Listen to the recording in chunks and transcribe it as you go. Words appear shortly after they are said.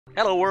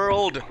Hello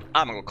world,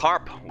 I'm Uncle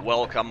Carp.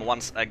 Welcome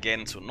once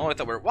again to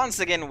Noita, where once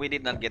again we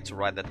did not get to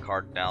write that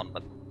card down,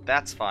 but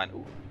that's fine.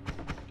 Ooh.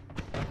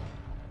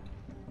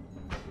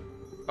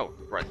 Oh,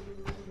 right.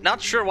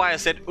 Not sure why I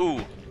said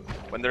ooh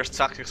when there's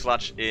toxic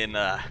sludge in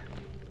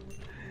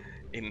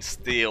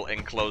steel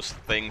enclosed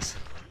things.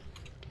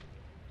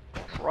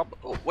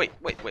 Oh, wait.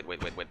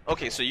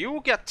 Okay, so you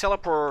get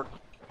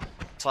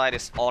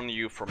teleportitis on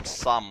you from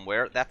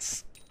somewhere.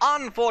 That's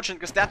unfortunate,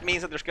 because that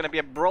means that there's gonna be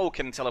a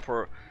broken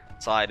teleportitis.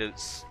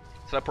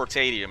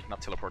 Teleportadium,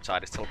 not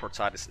teleportitis.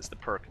 Teleportitis is the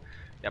perk.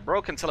 Yeah,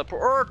 broken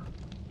teleport.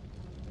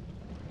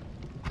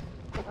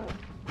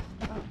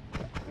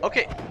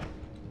 Okay.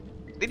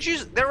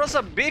 There was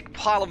a big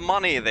pile of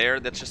money there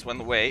that just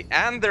went away,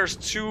 and there's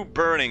two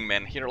burning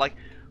men here. Like,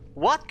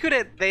 what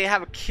could they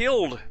have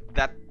killed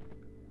that,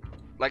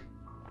 like,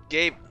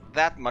 gave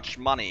that much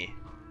money?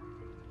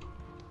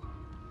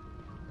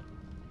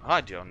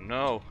 I don't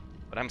know,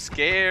 but I'm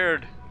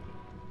scared.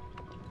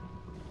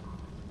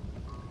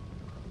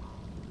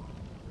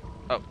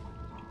 Oh.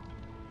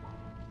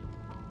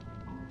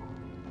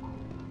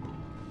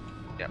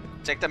 Yeah,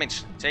 take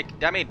damage. Take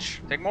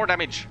damage. Take more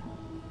damage.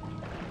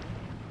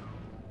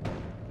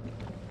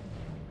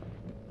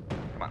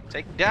 Come on,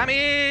 take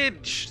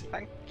damage!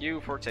 Thank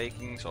you for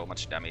taking so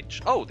much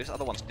damage. Oh, this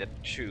other one's dead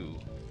too.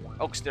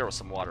 Oh, 'cause there was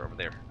some water over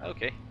there.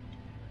 Okay.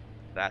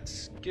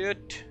 That's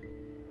good.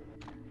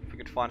 If we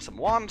could find some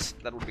wands,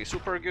 that would be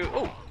super good.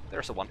 Oh,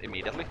 there's a wand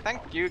immediately.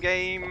 Thank you,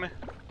 game.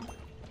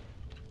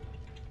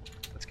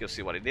 Let's go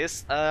see what it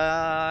is.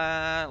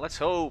 Let's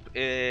hope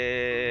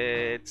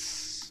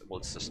it's... well,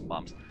 it's just some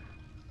bombs.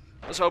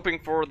 I was hoping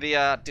for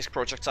the disc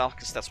projectile,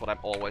 because that's what I'm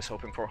always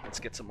hoping for. Let's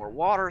get some more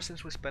water,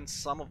 since we spent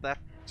some of that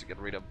to get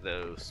rid of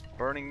those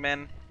burning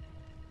men.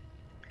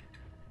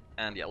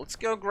 And yeah, let's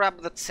go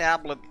grab the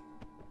tablet,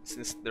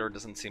 since there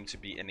doesn't seem to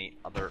be any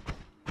other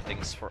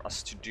things for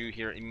us to do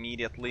here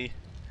immediately.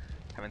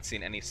 Haven't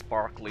seen any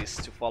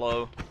sparklies to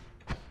follow.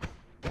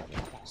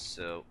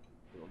 So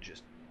we'll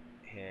just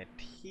head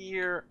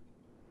here.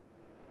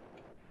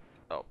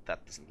 Oh,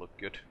 that doesn't look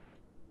good.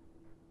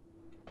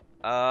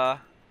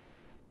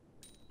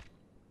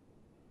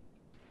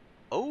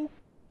 Oh,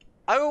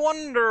 I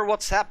wonder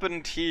what's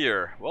happened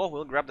here. Well,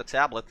 we'll grab the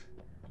tablet.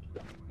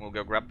 We'll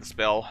go grab the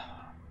spell.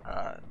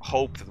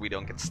 Hope that we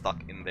don't get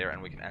stuck in there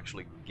and we can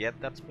actually get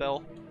that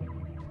spell.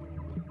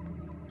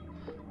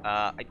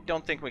 I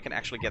don't think we can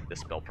actually get this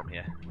spell from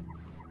here.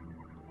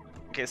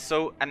 Okay,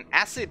 so an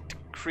acid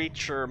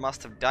creature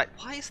must have died.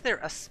 Why is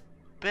there a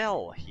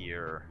spell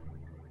here?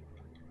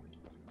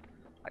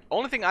 The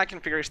only thing I can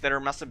figure is that there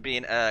must have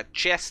been a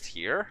chest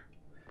here.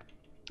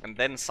 And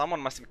then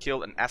someone must have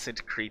killed an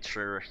acid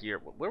creature here.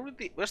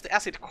 Where's the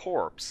acid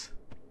corpse?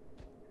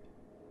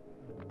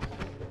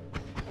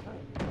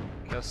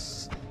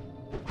 Because...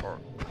 or...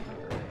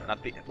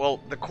 not the... well,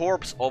 the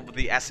corpse of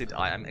the acid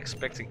eye. I'm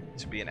expecting it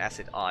to be an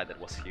acid eye that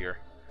was here.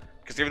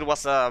 Because if it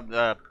was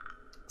a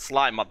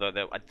slime mother,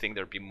 I think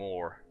there'd be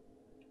more.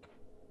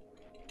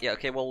 Yeah,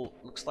 okay, well,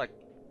 looks like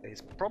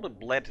he's probably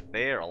bled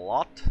there a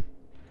lot.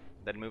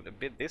 Then moved a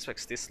bit this way,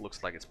 'cause this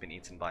looks like it's been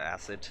eaten by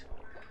acid.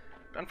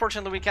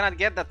 Unfortunately, we cannot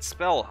get that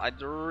spell. I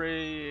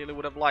really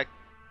would have liked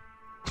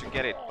to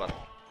get it, but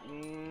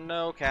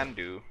no can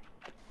do.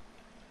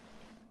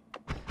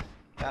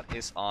 That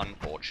is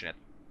unfortunate.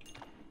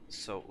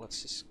 So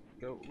let's just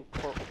go look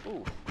for...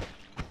 ooh.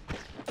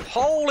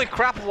 Holy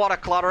crap, what a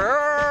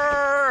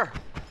clutter!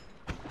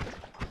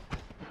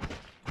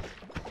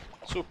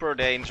 Super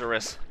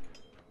dangerous.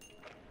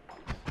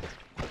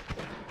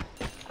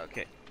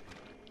 Okay.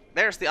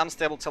 There's the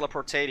unstable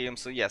teleportadium.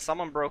 So yeah,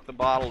 someone broke the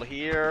bottle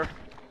here.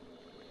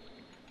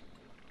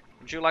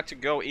 Would you like to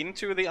go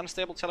into the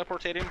unstable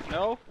teleportadium?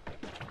 No?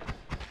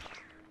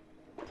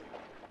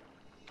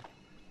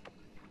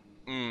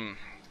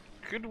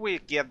 Could we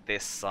get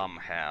this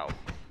somehow?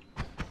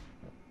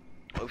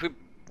 If we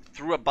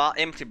threw a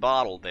empty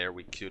bottle there,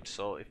 we could.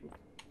 So if we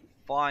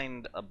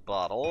find a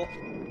bottle...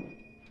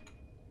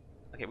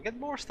 okay, we get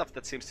more stuff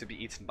that seems to be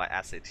eaten by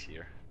acid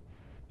here.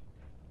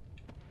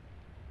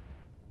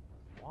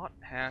 What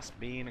has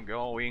been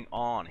going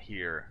on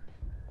here?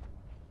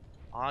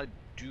 I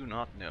do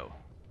not know.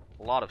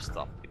 A lot of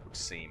stuff, it would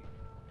seem.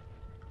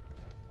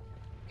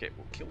 Okay,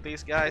 we'll kill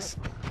these guys.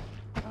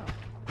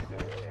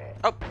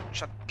 Oh,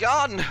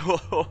 shotgun!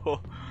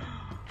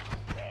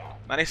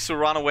 Managed to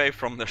run away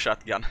from the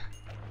shotgun.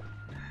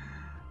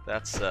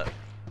 That's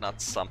not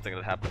something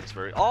that happens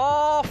very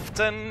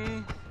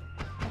often.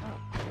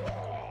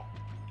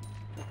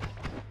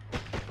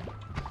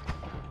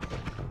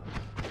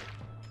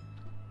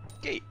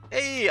 Okay,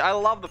 hey, I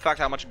love the fact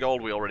how much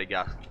gold we already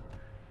got.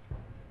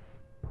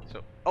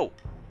 So, oh.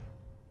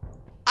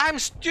 I'm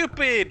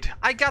stupid!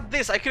 I got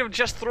this! I could have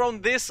just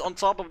thrown this on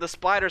top of the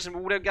spiders and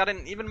we would have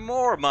gotten even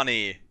more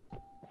money.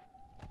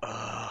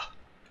 Ugh.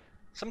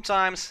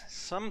 Sometimes.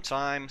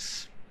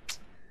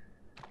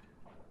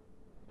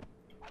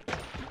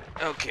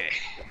 Okay.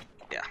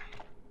 Yeah.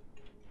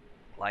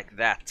 Like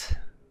that.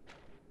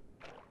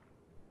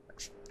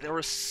 there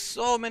are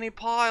so many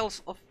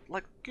piles of,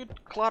 like,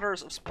 good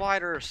clutters of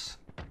spiders.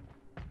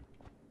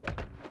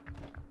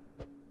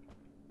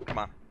 Come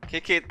on.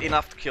 Kick it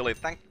enough to kill it.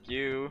 Thank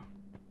you.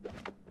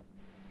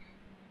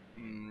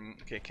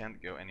 Okay,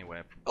 can't go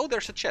anywhere. Oh,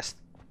 there's a chest.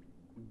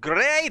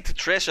 Great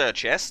treasure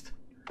chest.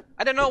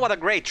 I don't know what a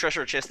great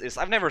treasure chest is.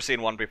 I've never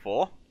seen one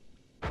before.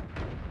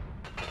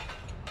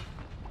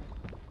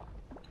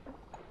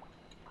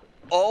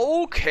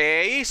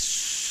 Okay,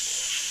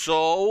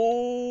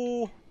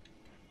 so...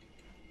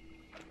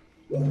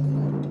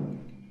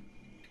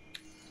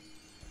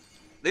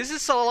 This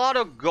is a lot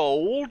of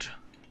gold.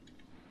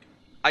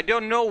 I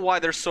don't know why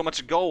there's so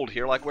much gold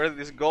here. Like, where did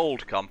this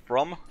gold come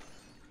from?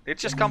 It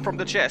just come from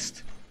the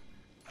chest.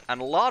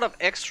 And a lot of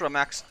extra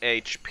max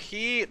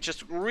HP.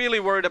 Just really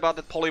worried about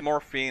the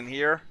polymorphine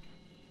here.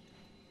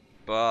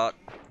 But...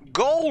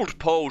 Gold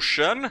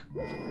potion!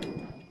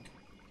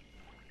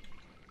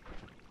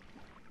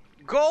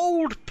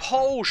 Gold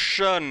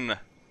potion!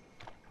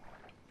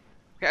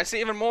 Okay, I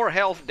see even more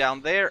health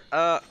down there.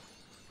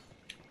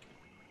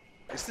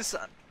 Is this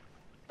a...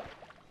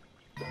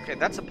 Okay,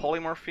 that's a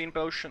polymorphine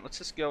potion. Let's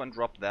just go and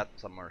drop that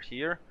somewhere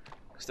here.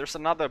 Because there's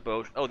another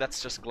potion. Oh,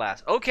 that's just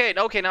glass. Okay,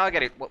 okay, now I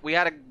get it. We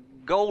had a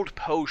gold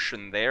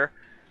potion there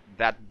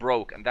that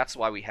broke, and that's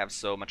why we have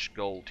so much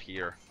gold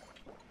here.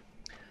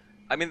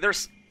 I mean,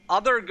 there's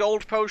other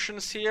gold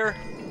potions here.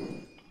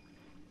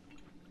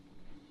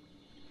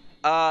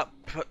 But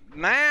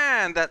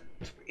man, that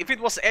if it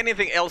was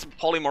anything else but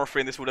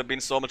polymorphine, this would have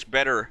been so much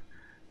better.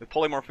 With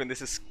polymorphine,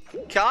 this is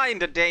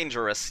kinda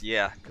dangerous,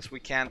 yeah, because we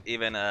can't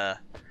even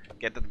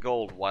get that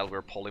gold while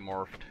we're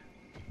polymorphed.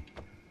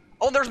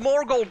 Oh, there's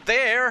more gold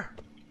there!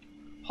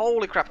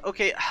 Holy crap,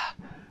 okay.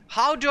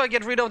 How do I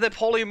get rid of the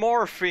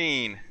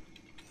polymorphine?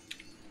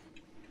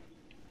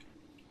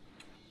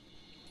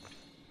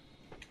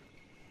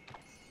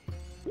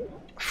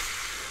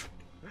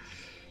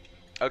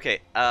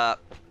 Okay,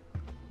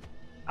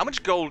 how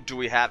much gold do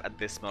we have at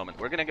this moment?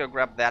 We're gonna go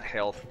grab that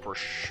health for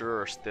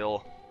sure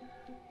still.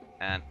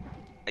 And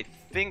I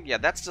think, yeah,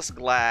 that's just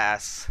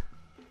glass.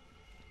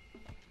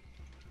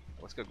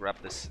 Let's go grab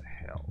this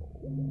health.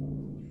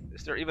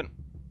 Is there even...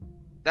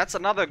 That's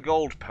another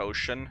gold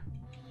potion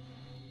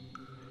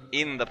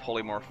in the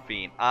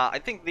polymorphine. I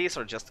think these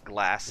are just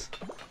glass.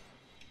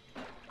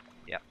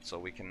 Yeah, so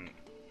we can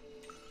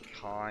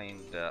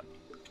kinda...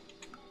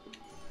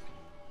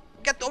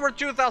 Get over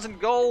 2,000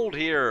 gold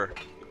here!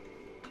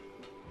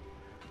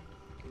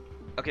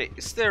 Okay,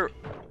 is there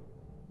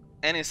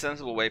any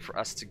sensible way for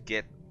us to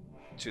get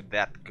to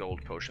that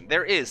gold potion?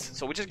 There is,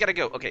 so we just gotta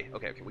go. Okay,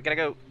 we gotta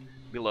go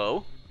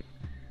below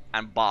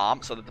and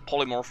bomb so that the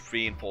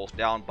polymorphine falls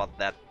down, but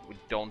that we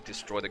don't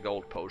destroy the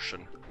gold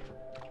potion.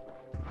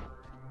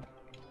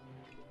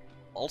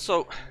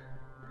 Also,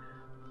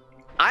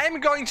 I'm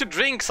going to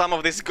drink some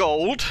of this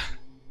gold.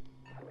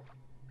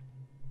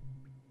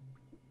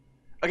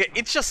 Okay,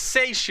 it just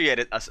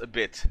satiated us a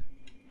bit.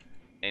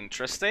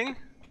 Interesting.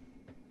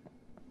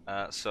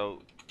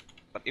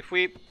 But if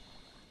we...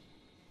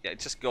 Yeah,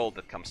 it's just gold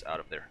that comes out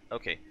of there.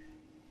 Okay.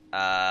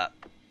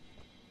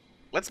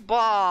 Let's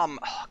bomb!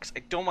 Because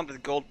I don't want the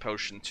gold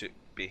potion to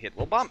be hit.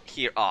 We'll bomb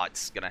here. Ah,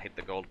 it's gonna hit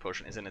the gold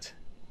potion, isn't it?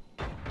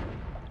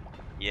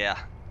 Yeah.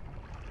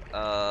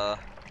 But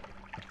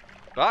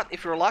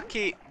if you're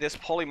lucky, this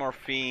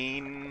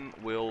polymorphine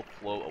will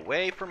flow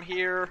away from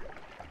here.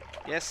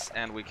 Yes,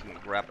 and we can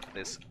grab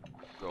this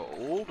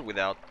gold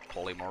without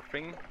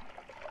polymorphing.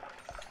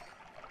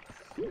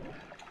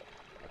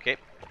 Okay,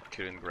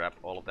 couldn't grab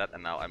all of that,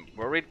 and now I'm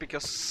worried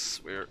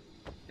because we're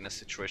in a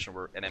situation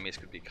where enemies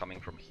could be coming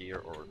from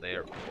here or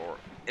there or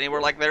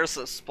anywhere. Like there's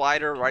a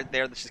spider right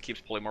there that just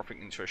keeps polymorphing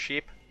into a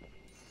sheep.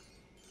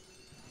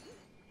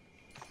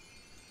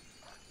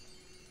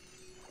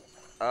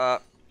 Yeah,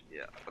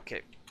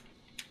 okay.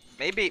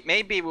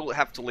 Maybe we'll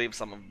have to leave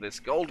some of this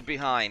gold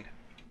behind.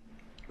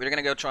 We're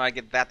gonna go try and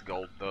get that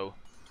gold though.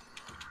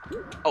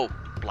 Oh,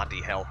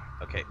 bloody hell.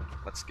 Okay,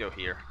 let's go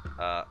here.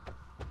 Come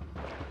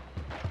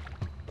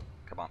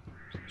on.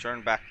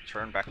 Turn back,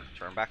 turn back,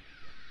 turn back.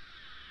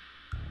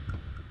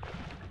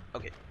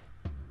 Okay.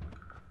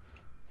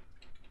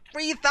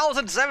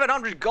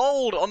 3,700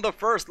 gold on the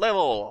first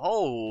level!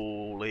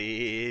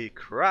 Holy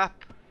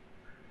crap.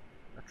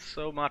 That's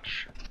so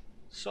much.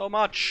 So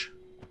much!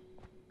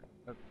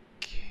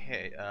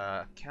 Okay,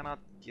 cannot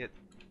get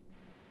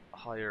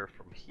higher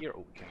from here.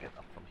 Oh, we can get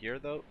up from here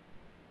though.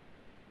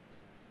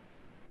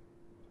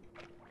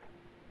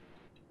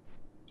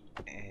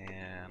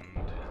 And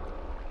we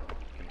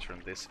can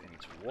turn this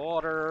into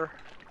water.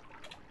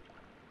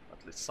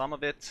 At least some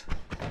of it.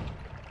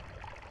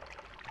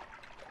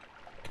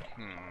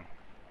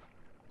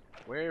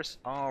 Where's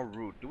our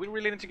route? Do we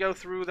really need to go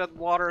through that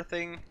water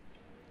thing?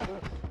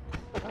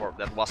 Or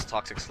that was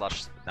toxic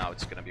slush, now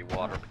it's gonna be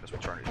water because we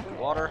turned it into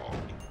water.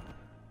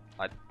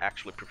 I'd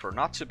actually prefer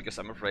not to because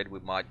I'm afraid we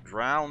might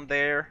drown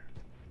there.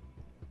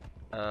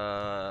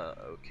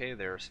 Okay,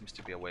 there seems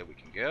to be a way we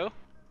can go.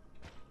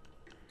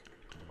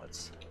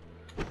 Let's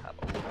have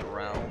a look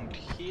around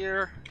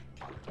here.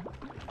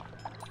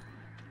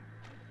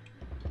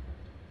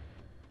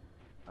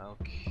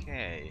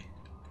 Okay.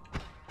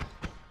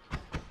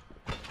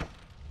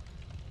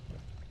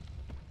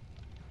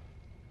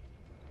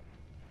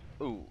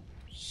 Ooh,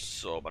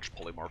 so much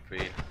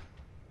polymorphine.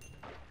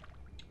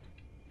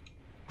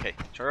 Okay,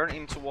 turn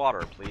into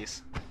water,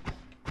 please.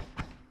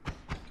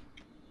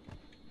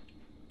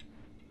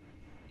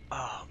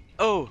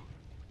 Oh,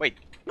 wait.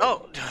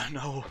 Oh,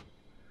 no.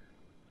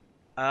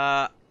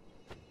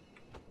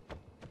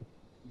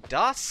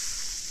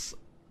 Does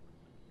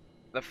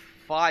the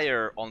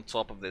fire on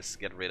top of this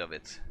get rid of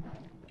it?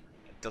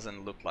 It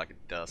doesn't look like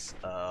it does.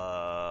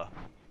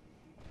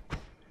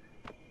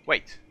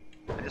 Wait.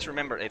 I just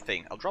remembered a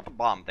thing. I'll drop a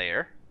bomb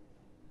there.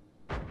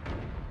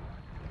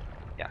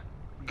 Yeah.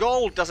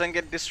 Gold doesn't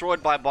get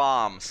destroyed by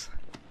bombs.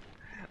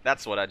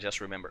 That's what I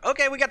just remembered.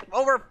 Okay, we got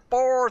over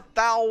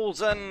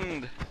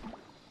 4,000!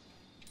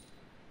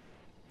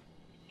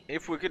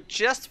 If we could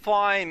just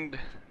find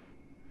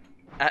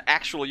an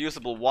actual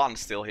usable one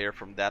still here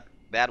from that,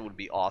 that would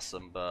be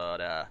awesome,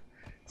 but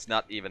it's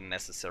not even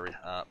necessary.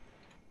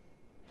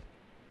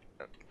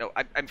 No,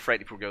 I'm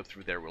afraid if we go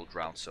through there we'll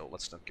drown, so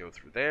let's not go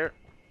through there.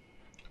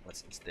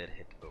 Let's instead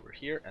head over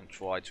here and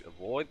try to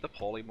avoid the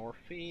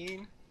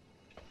polymorphine.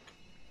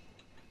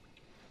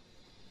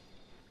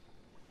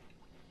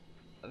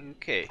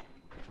 Okay.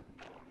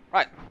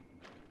 Right.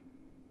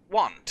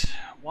 Wand.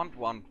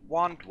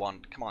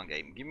 Come on,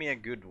 game. Give me a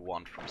good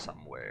wand from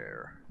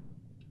somewhere.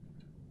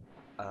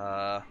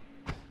 I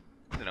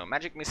don't know.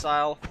 Magic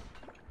missile.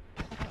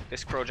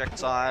 This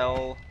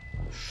projectile.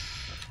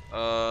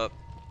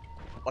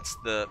 What's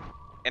the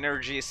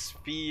energy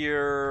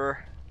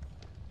sphere?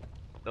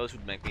 Those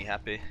would make me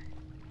happy.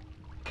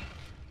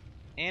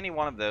 Any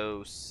one of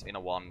those in a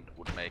wand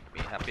would make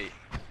me happy.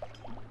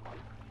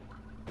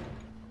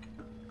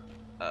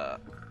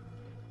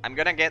 I'm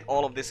gonna get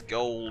all of this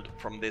gold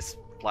from this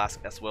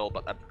flask as well,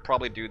 but I'd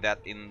probably do that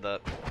in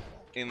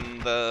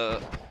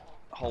the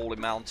holy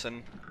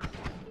mountain.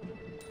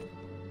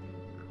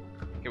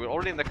 Okay, we're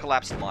already in the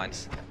collapsed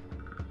mines,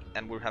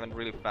 and we haven't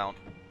really found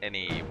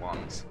any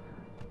ones.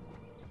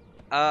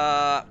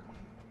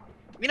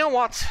 You know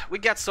what? We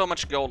got so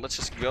much gold. Let's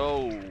just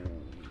go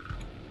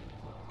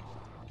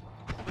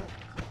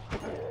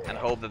and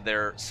hope that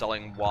they're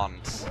selling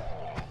wands.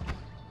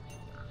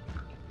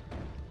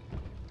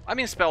 I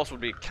mean, spells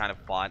would be kind of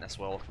fine as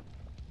well,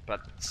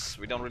 but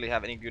we don't really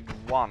have any good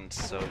wands,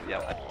 so yeah,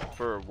 I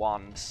prefer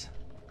wands.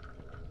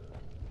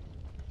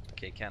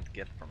 Okay, can't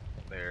get from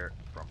there,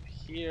 from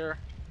here.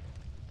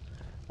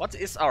 What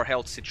is our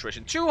health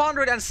situation?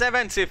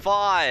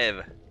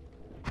 275!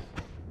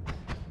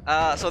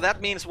 So that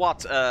means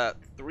what?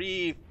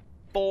 3,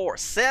 4,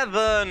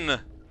 7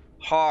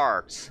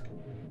 hearts.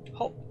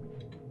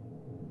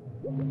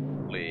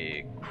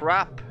 Holy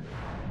crap.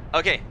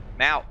 Okay,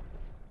 now,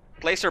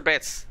 place your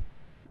bets.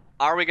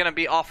 Are we gonna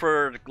be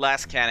offered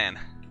glass cannon?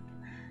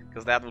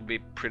 Because that would be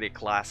pretty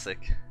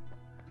classic.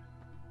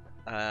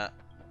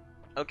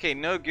 Okay,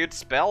 no good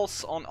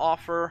spells on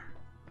offer.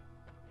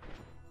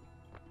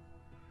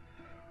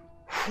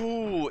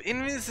 Whew,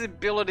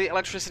 invisibility,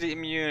 electricity,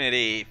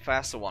 immunity,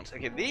 faster ones.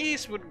 Okay,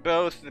 these would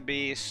both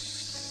be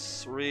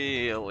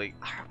really...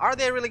 Are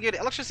they really good?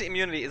 Electricity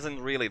immunity isn't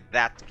really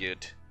that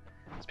good.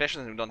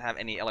 Especially since we don't have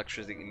any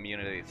electricity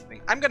immunity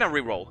thing. I'm gonna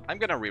reroll.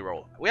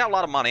 We have a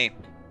lot of money.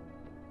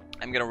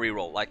 I'm gonna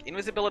reroll. Like,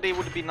 invisibility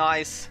would be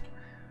nice,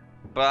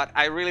 but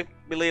I really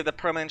believe the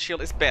permanent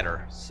shield is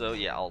better. So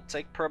yeah, I'll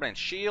take permanent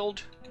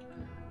shield.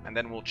 And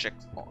then we'll check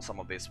some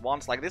of these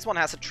ones. Like, this one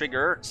has a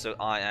trigger, so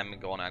I am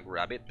gonna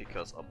grab it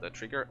because of the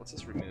trigger. Let's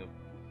just remove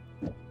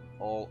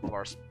all of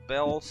our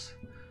spells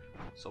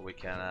so we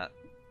can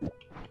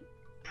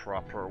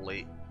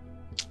properly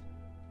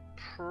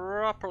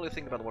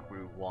think about what we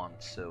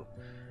want. So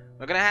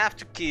we're gonna have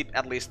to keep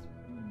at least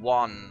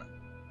one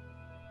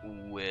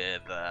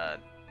with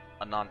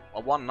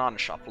one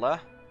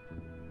non-shuffler.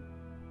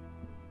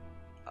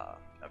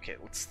 Okay,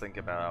 let's think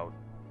about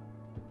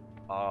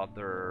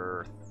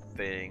other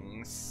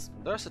things.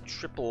 There's a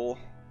triple.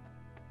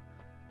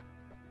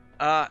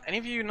 Any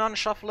of you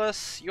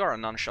non-shufflers? You are a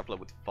non-shuffler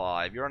with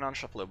 5. You're a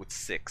non-shuffler with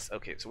 6.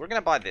 Okay, so we're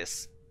gonna buy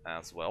this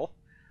as well.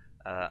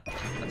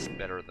 That's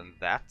better than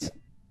that.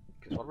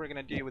 Because what we're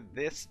gonna do with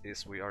this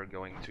is we are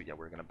going to... Yeah,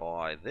 we're gonna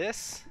buy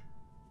this.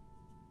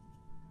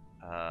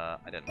 I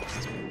didn't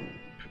just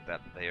put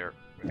that there.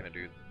 We're gonna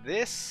do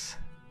this.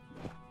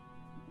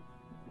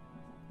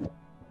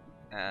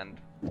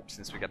 And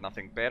since we got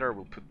nothing better,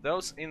 we'll put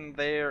those in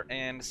there,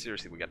 and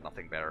seriously, we got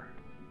nothing better.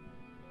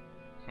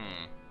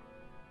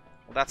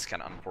 Well, that's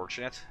kind of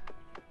unfortunate.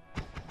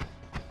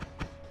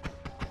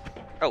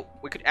 Oh,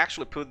 we could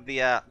actually put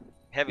the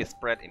heavy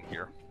spread in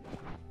here.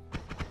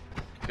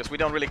 Because we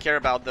don't really care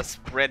about the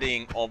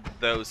spreading of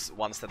those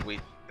ones that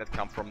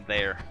come from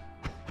there.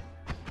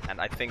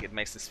 And I think it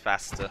makes this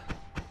faster.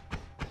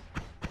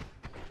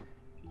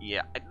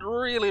 Yeah, I'd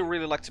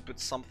really like to put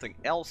something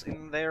else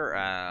in there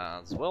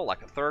as well,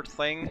 like a third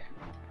thing.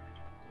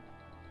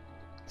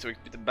 So we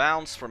could put the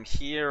bounce from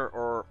here,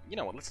 or, you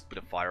know what, let's put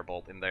a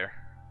firebolt in there.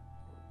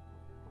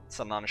 It's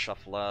a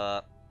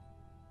non-shuffler.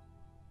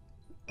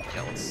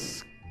 Yeah,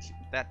 let's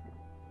keep that.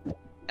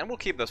 And we'll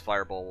keep those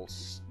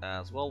fireballs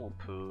as well. We'll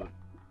put...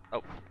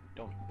 Oh,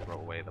 don't throw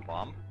away the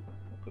bomb.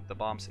 Put the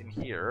bombs in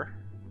here.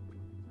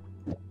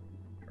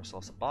 Get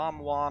ourselves a bomb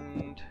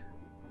wand.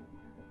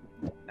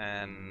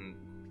 And...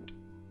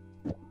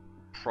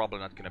 probably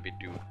not gonna be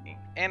doing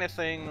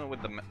anything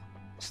with the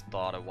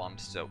starter wand,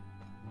 so...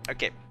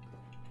 Okay.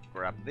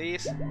 Grab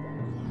these.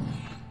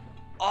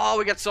 Oh,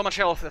 we get so much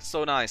health, that's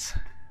so nice.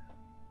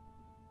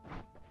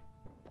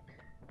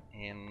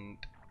 And...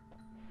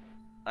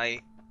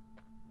 I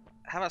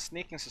have a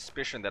sneaking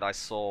suspicion that I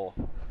saw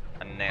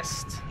a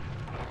nest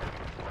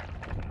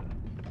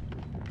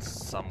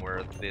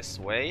somewhere this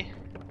way.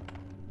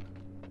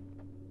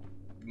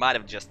 Might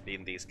have just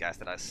been these guys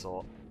that I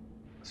saw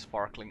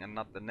sparkling and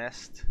not the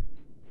nest.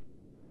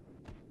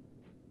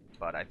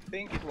 But I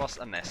think it was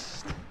a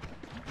nest.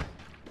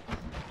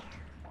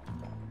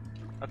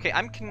 Okay,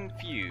 I'm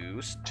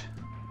confused.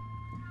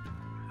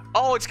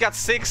 Oh, it's got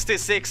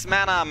 66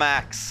 mana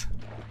max!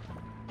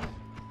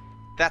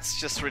 That's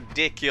just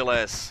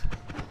ridiculous.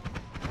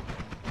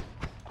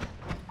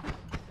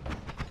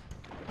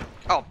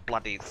 Oh,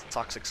 bloody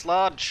toxic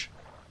sludge.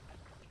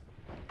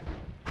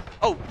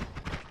 Oh!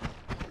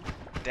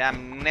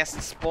 Damn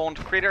nest spawned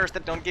critters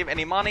that don't give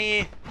any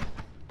money.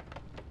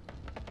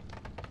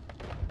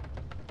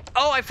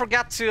 Oh, I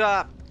forgot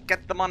to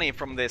get the money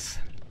from this.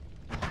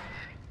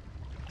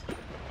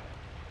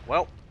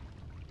 Well,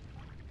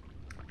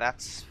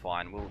 that's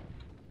fine. We'll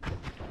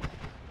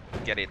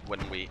get it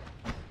when we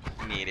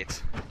need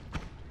it.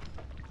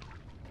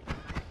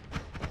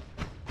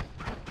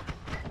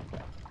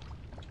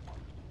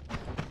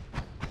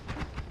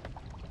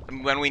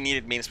 When we need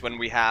it means when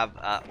we have,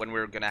 when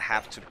we're gonna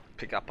have to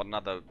pick up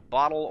another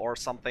bottle or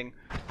something,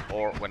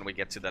 or when we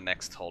get to the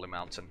next holy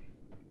mountain.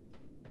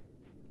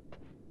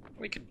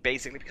 We could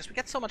basically, because we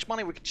get so much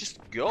money, we could just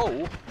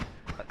go.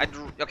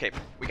 Okay,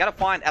 we gotta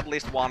find at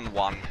least one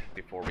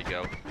before we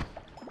go.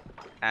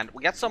 And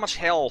we get so much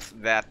health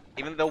that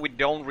even though we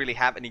don't really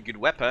have any good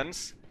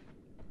weapons,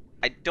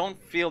 I don't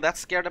feel that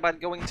scared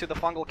about going to the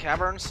fungal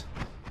caverns.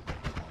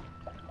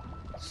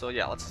 So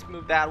yeah, let's just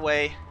move that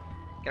way.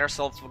 Get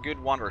ourselves a good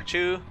one or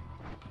two.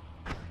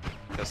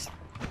 Because,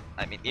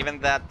 I mean, even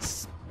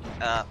that's...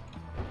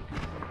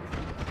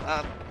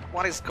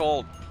 what is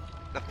called?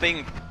 The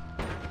thing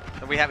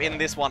that we have in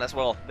this one as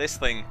well. This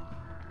thing.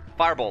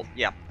 Fireball,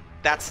 yeah.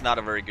 That's not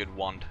a very good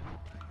wand.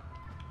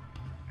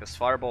 Because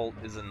Fireball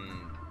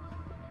isn't...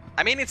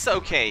 I mean, it's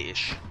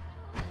okay-ish.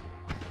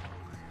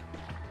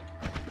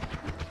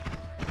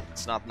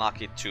 Let's not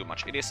knock it too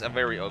much. It is a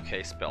very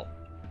okay spell.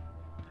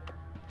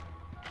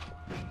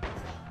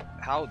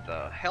 How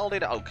the hell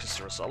did I... Oh, because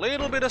there's a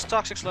little bit of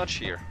toxic sludge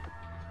here.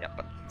 Yeah,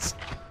 but...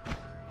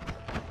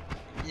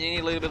 you need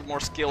a little bit more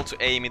skill to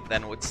aim it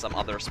than with some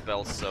other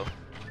spells, so...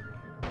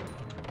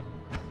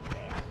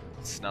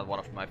 it's not one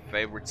of my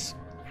favorites,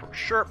 for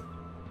sure.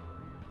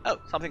 Oh,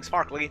 something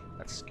sparkly.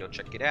 Let's go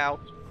check it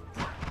out.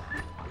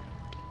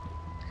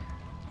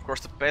 Of course,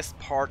 the best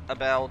part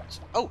about...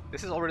 Oh,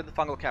 this is already the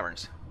fungal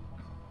caverns.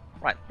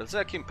 Right,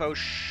 Berserkium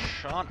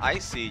Potion, I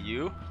see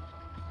you.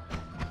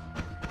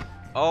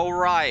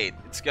 Alright,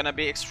 it's gonna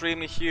be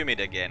extremely humid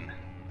again.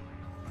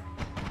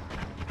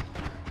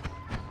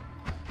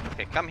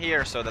 Okay, come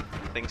here so that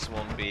things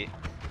won't be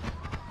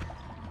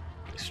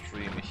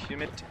extremely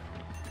humid.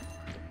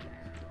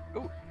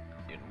 Ooh,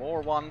 need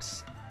more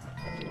ones.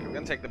 We're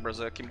gonna take the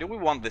Berserkium. Do we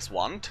want this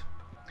wand?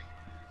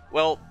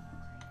 Well,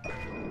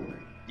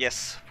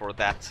 yes, for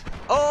that.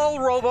 Oh,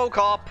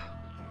 RoboCop!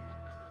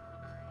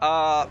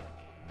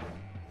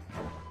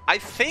 I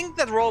think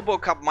that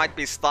RoboCop might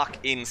be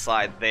stuck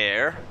inside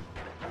there.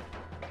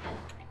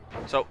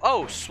 So,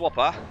 oh,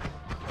 Swapper.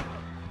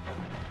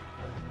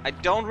 I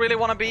don't really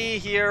want to be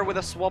here with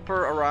a Swapper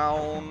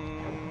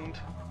around.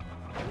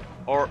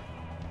 Or...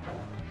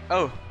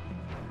 oh.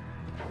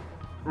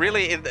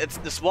 Really, it's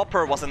the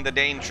Swapper wasn't the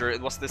danger,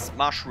 it was this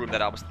mushroom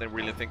that I was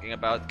really thinking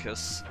about,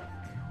 because...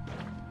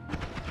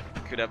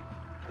 could have...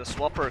 the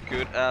Swapper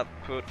could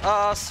put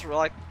us,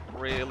 like,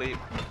 really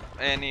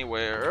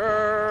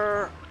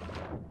anywhere.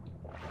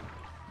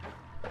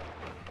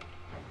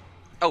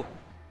 Oh!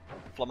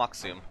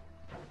 Flamaxium.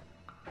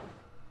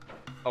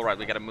 Alright,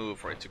 we gotta move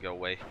for it to go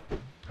away.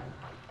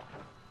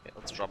 Okay,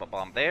 let's drop a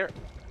bomb there.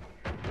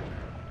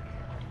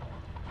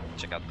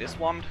 Check out this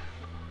one.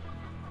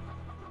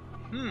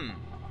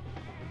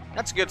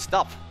 That's good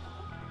stuff.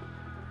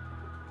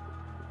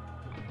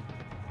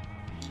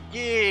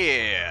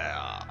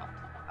 Yeah!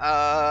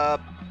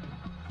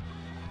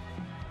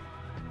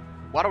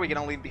 What are we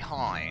gonna leave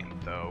behind,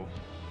 though?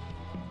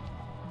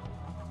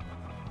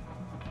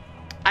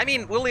 I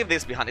mean, we'll leave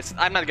this behind.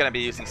 I'm not gonna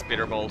be using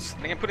spitter bolts.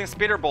 I think putting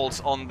spitter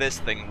bolts on this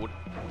thing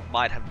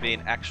might have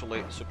been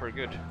actually super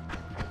good.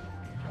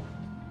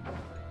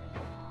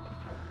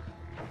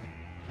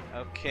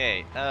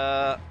 Okay,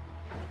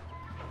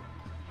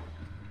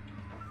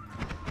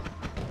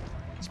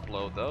 let's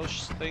blow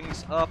those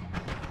things up.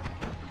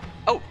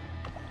 Oh!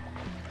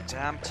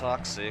 Damn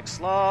toxic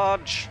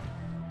sludge!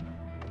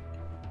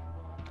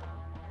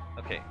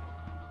 Okay.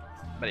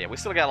 But yeah, we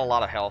still got a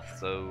lot of health,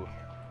 so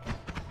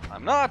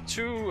I'm not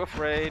too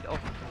afraid of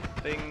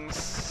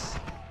things.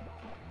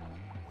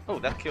 Oh,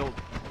 that killed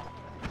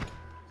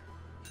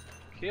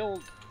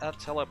a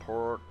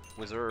teleport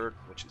wizard,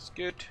 which is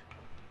good.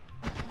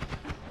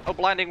 Oh,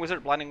 blinding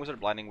wizard, blinding wizard,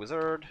 blinding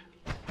wizard.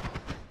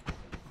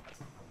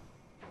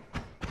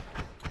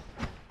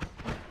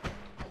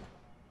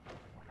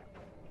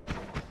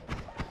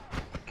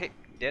 Okay,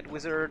 dead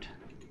wizard.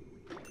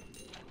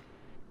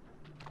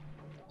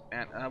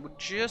 And I would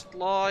just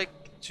like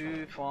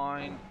to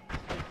find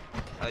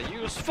a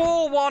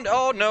useful one.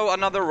 Oh no,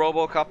 another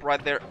RoboCop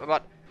right there.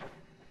 But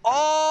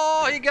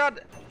oh, he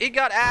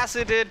got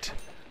acided.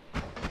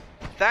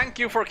 Thank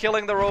you for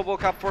killing the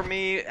RoboCop for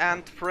me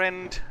and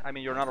friend. I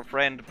mean, you're not a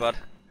friend, but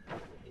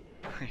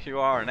you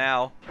are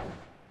now.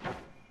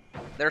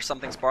 There's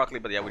something sparkly,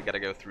 but yeah, we gotta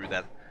go through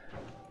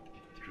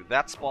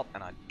that spot,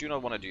 and I do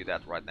not want to do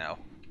that right now.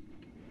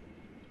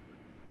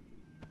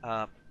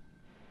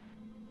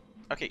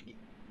 Okay,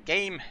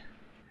 game.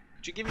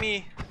 Could you give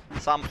me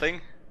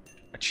something?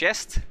 A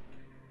chest?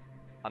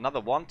 Another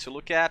one to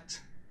look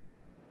at?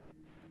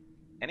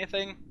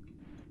 Anything?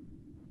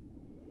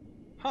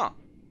 Huh.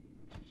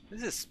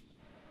 This is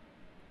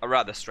a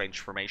rather strange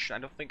formation. I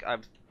don't think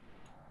I've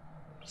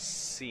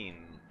seen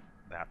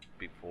that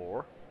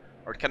before.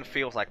 Or it kind of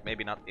feels like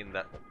maybe not in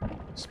that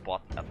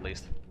spot, at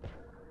least.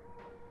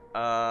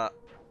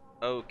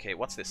 Okay,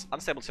 what's this?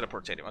 Unstable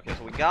teleportation. Okay,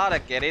 so we gotta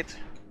get it.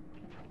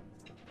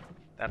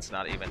 That's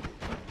not even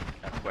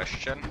a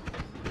question.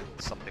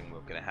 It's something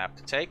we're gonna have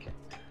to take.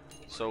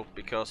 So,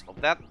 because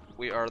of that,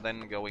 we are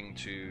then going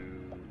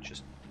to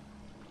just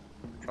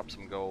drop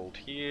some gold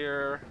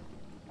here.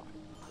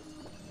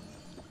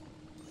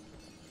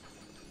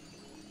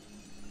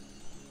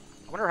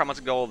 I wonder how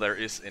much gold there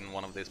is in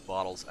one of these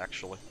bottles,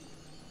 actually.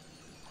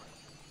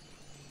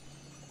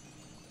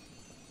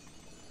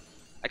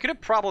 I could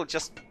have probably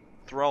just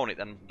thrown it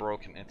and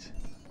broken it.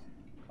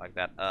 Like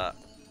that.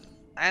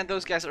 And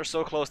those guys are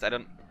so close that I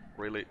don't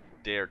really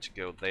dare to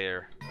go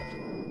there.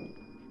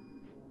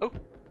 Oh,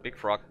 big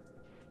frog.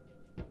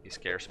 He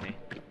scares me.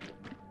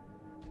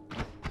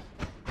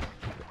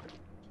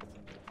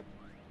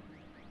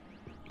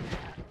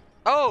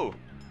 Oh!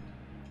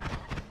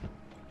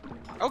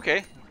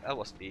 Okay, that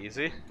was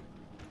easy.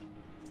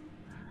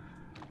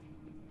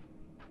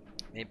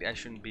 Maybe I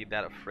shouldn't be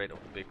that afraid of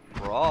the big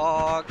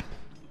frog.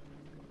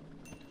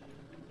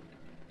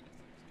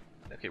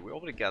 Okay, we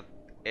already got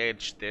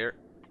edge there.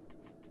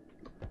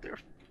 There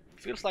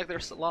feels like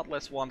there's a lot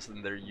less ones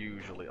than there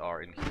usually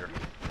are in here.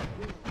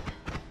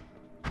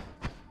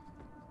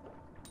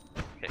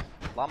 Okay,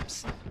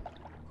 lumps.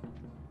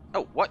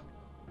 Oh, what?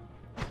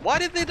 Why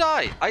did they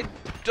die? I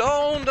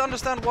don't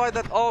understand why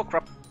that... Oh,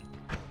 crap.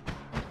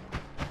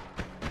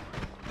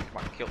 Come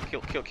on, kill,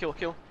 kill, kill, kill,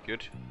 kill.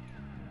 Good.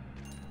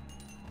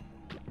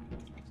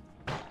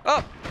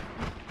 Oh!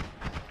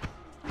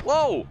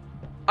 Whoa!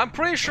 I'm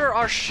pretty sure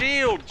our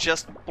shield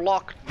just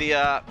blocked the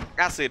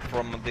acid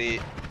from the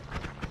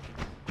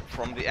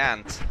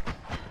ant.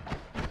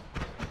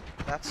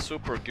 That's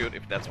super good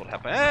if that's what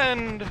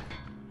happened.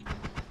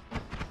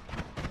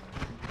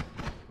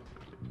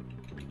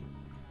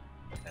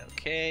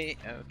 Okay,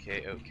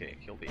 okay, okay.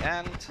 Kill the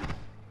ant.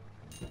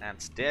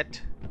 Ant's dead.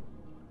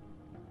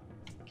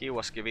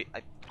 Kiwaskivi.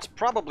 It's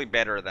probably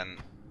better than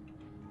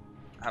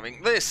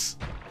having this.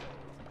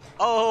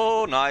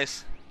 Oh,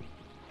 nice.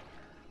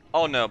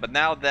 Oh no, but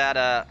now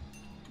that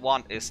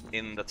one is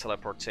in the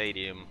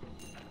teleportadium.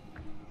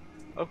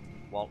 Oh,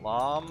 wall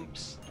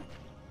lamps.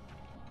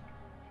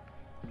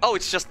 Oh,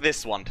 it's just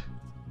this one.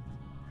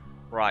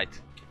 Right.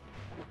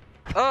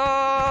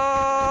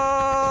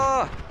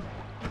 Oh,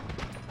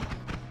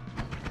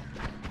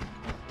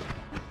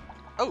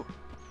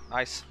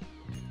 nice.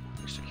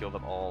 Just to kill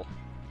them all.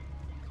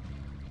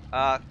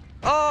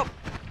 Oh!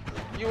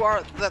 You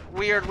are that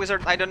weird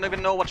wizard. I don't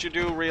even know what you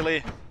do,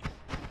 really.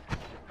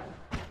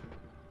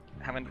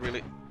 Haven't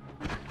really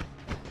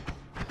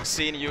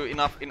seen you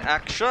enough in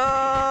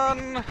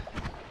action.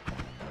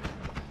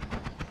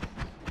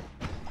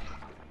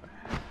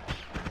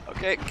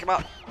 Okay, come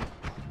on.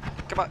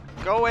 Come on.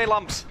 Go away,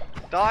 lumps.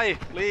 Die,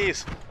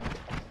 please.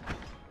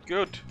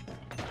 Good.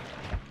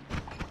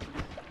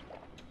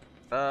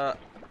 We're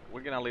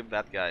gonna leave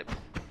that guy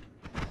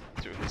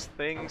do his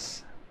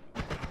things.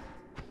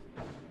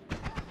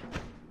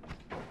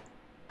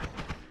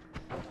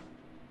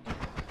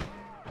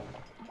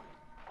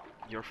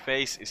 Your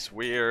face is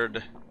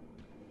weird.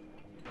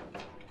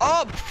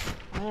 Oh!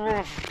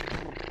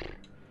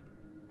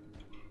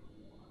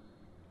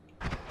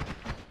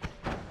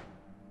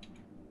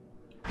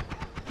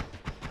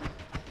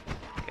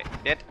 Okay,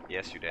 dead?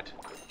 Yes, you did.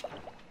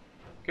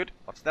 Good.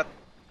 What's that?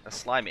 A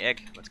slimy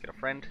egg. Let's get a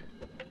friend.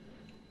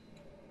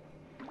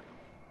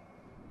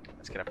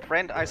 Let's get a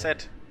friend, I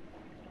said.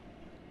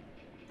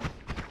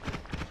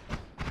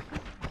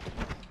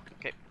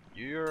 Okay,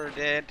 you're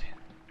dead.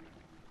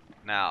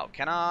 Now,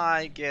 can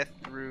I get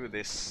through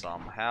this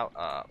somehow?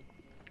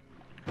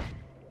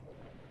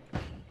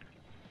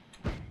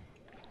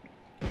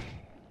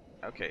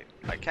 Okay,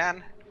 I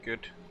can.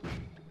 Good.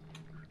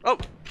 Oh!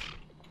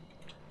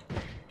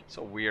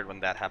 So weird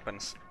when that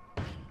happens.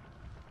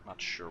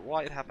 Not sure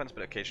why it happens,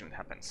 but occasionally it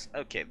happens.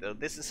 Okay,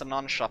 this is a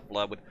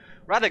non-shuffler with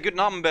rather good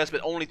numbers,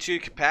 but only 2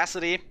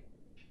 capacity.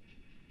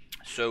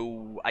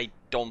 So I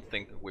don't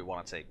think we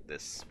want to take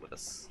this with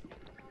us.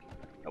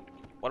 Nope.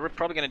 What we're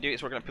probably going to do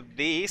is we're going to put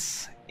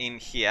these in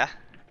here.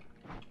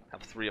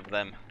 Have 3 of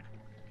them.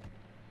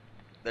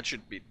 That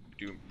should be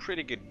doing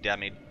pretty good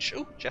damage.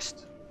 Oh,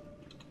 chest.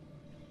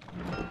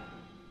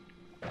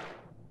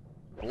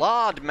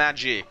 Blood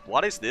magic.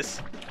 What is this?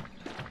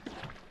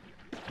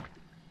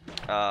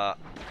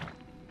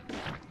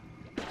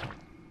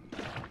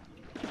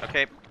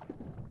 Okay.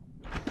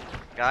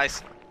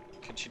 Guys,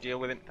 could you deal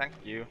with it? Thank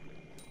you.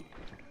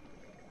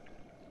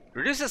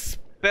 Reduces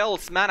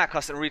spells mana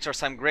cost and recharge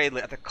time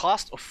greatly at the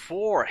cost of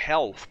 4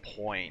 health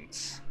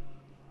points.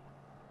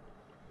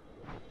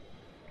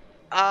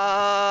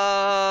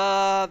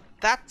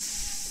 That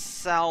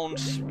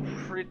sounds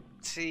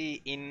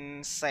pretty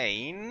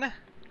insane.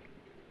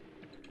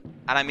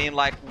 And I mean,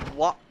 like,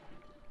 what?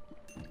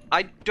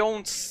 I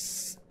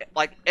don't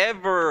like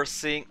ever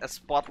seeing a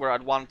spot where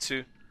I'd want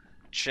to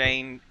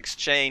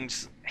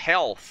exchange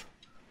health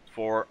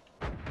for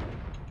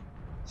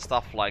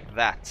stuff like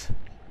that.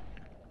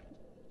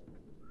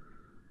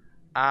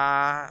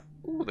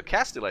 Ooh, the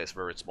cast delay is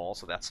very small,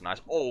 so that's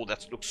nice. Oh,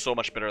 that looks so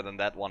much better than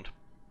that one.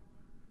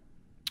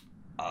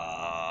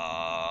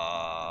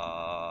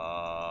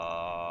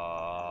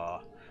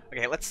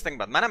 Okay, let's think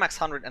about mana max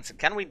 100 and so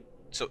can we?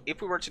 So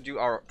if we were to do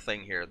our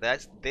thing here,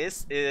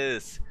 this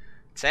is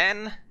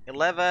 10,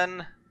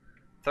 11,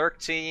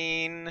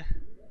 13,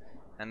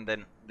 and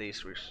then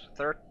these were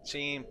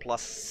 13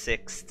 plus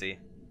 60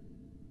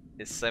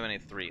 is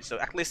 73. So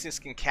at least this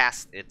can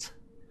cast it.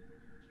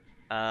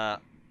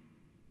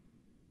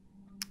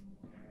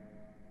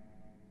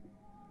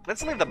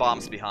 Let's leave the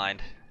bombs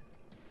behind.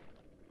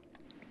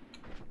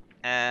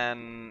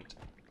 And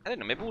I don't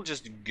know, maybe we'll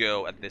just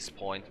go at this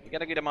point. We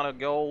got a good amount of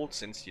gold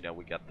since, you know,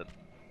 we got the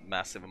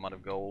massive amount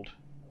of gold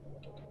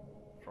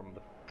from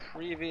the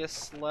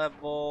previous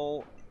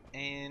level.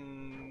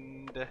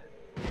 And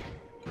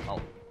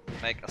I'll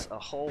make us a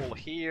hole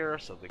here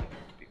so we can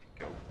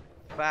go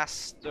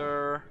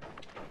faster.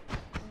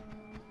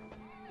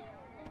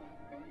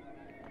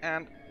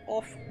 And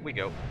off we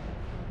go.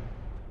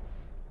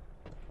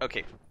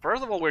 Okay,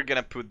 first of all, we're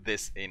gonna put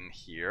this in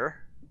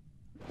here.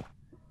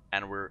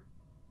 And we're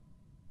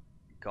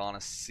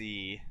gonna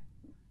see.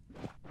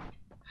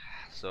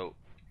 So,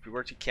 if we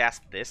were to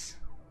cast this,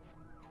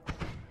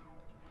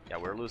 yeah,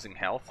 we're losing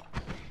health.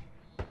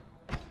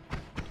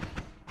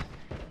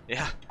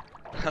 Yeah,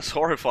 that's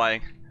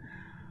horrifying.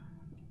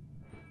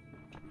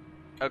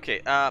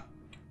 Okay, yeah,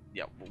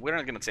 we're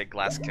not gonna take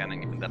glass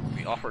cannon even that would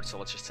be offered, so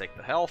let's just take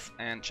the health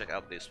and check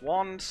out these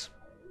wands.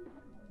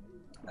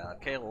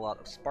 Okay, a lot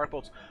of spark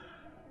bolts.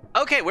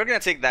 Okay, we're gonna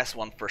take this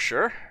one for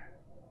sure.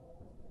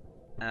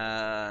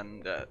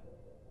 And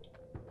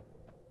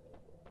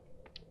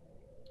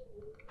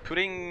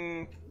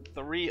putting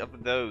 3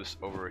 of those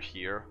over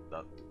here,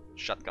 the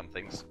shotgun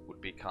things,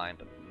 would be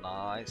kind of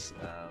nice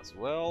as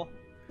well.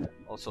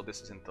 Also,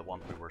 this isn't the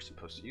one we were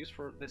supposed to use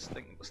for this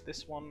thing, it was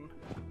this one.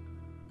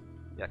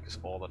 Yeah, because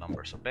all the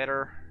numbers are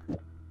better.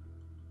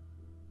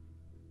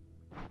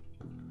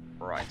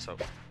 Right, so...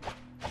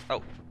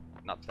 Oh,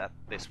 not that,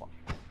 this one.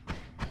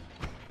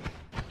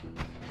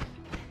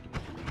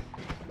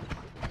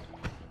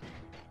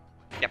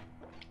 Yep,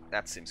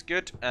 that seems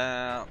good.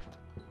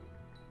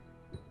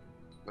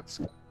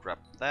 Let's grab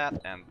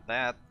that and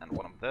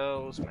one of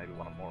those, maybe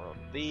one more of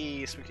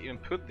these. We can even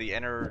put the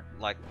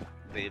like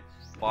the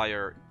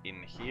fire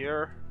in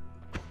here.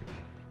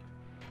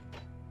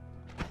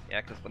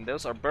 Yeah, because when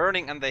those are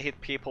burning and they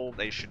hit people,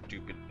 they should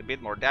do a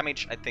bit more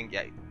damage. I think,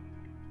 yeah.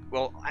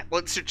 Well,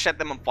 let's set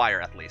them on fire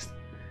at least.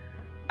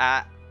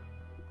 I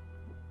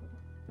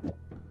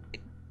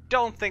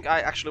don't think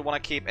I actually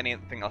want to keep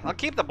anything else. I'll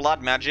keep the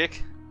blood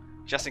magic,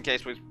 just in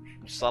case we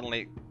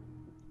suddenly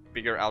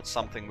figure out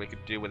something we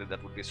could do with it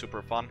that would be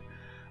super fun.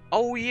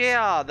 Oh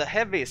yeah, the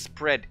heavy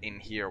spread in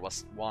here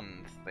was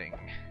one thing.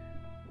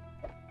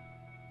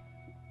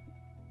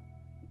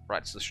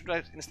 Right, so should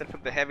I instead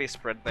put the heavy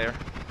spread there?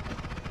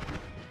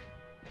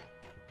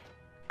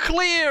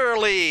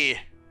 Clearly!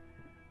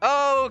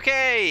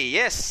 Okay,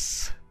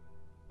 yes!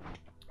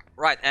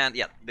 Right, and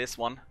yeah, this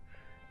one.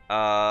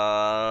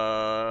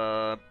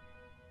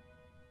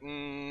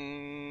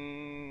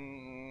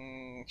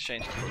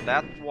 Change to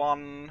that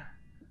one.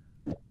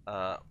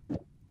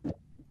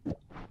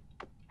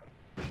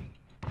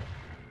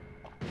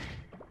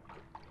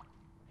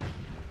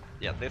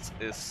 Yeah, this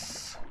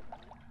is...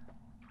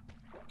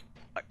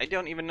 I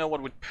don't even know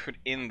what we'd put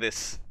in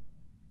this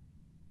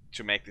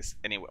to make this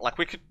anyway. Like,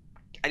 we could,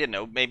 I don't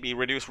know, maybe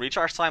reduce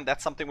recharge time.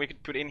 That's something we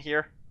could put in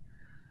here.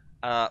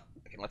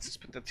 Okay, let's just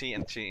put the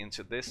TNT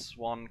into this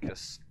one,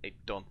 because I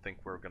don't think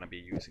we're gonna be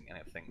using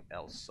anything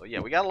else. So yeah,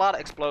 we got a lot of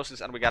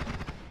explosives, and we got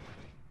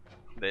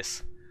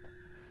this.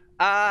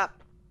 We're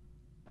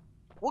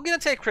gonna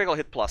take critical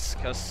hit plus,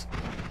 because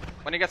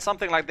when you get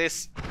something like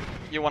this,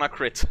 you wanna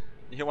crit.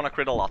 You wanna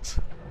crit a lot.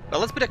 But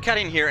let's put a cat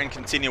in here and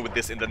continue with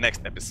this in the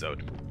next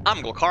episode. I'm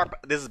Uncle Carp,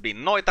 this has been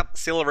Noita,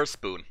 Silver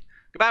Spoon.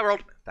 Goodbye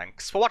world,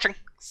 thanks for watching,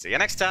 see you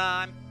next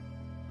time!